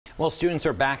Well, students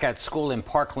are back at school in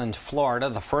Parkland, Florida,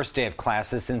 the first day of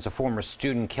classes since a former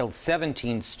student killed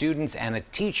 17 students and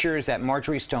teachers at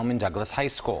Marjorie Stoneman Douglas High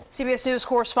School. CBS News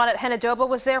correspondent Hannah Doba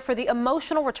was there for the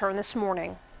emotional return this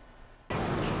morning.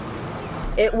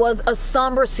 It was a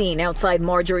somber scene outside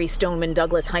Marjorie Stoneman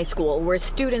Douglas High School where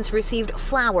students received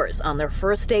flowers on their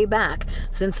first day back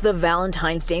since the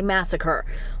Valentine's Day massacre.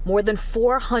 More than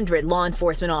 400 law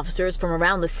enforcement officers from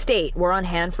around the state were on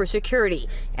hand for security,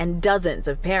 and dozens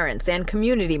of parents and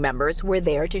community members were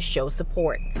there to show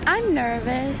support. I'm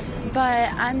nervous,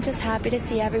 but I'm just happy to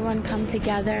see everyone come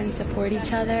together and support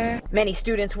each other. Many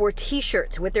students wore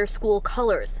T-shirts with their school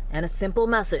colors and a simple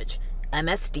message: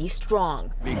 MSD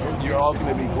strong. You're all going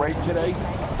to be great today.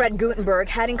 Fred Gutenberg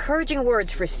had encouraging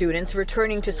words for students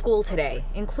returning to school today,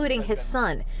 including his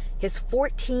son. His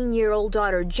 14-year-old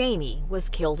daughter, Jamie, was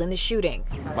killed in the shooting.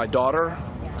 My daughter,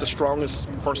 the strongest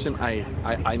person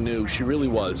I knew. She really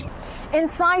was.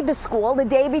 Inside the school, the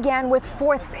day began with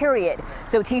fourth period,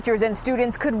 so teachers and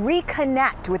students could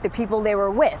reconnect with the people they were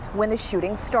with when the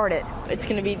shooting started. It's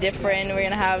going to be different. We're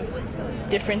going to have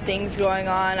different things going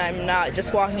on. I'm not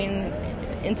just walking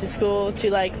into school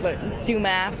to do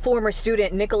math. Former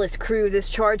student Nicholas Cruz is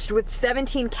charged with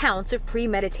 17 counts of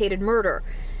premeditated murder.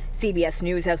 CBS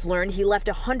News has learned he left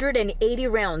 180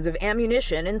 rounds of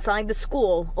ammunition inside the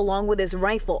school along with his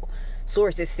rifle.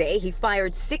 Sources say he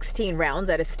fired 16 rounds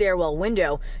at a stairwell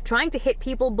window, trying to hit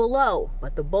people below,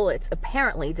 but the bullets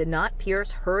apparently did not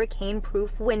pierce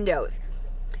hurricane-proof windows.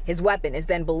 His weapon is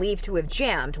then believed to have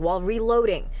jammed while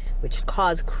reloading, which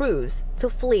caused Cruz to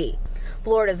flee.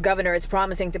 Florida's governor is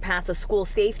promising to pass a school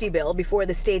safety bill before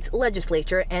the state's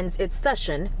legislature ends its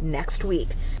session next week.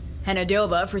 Hannah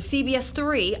Doba for CBS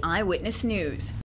 3 Eyewitness News.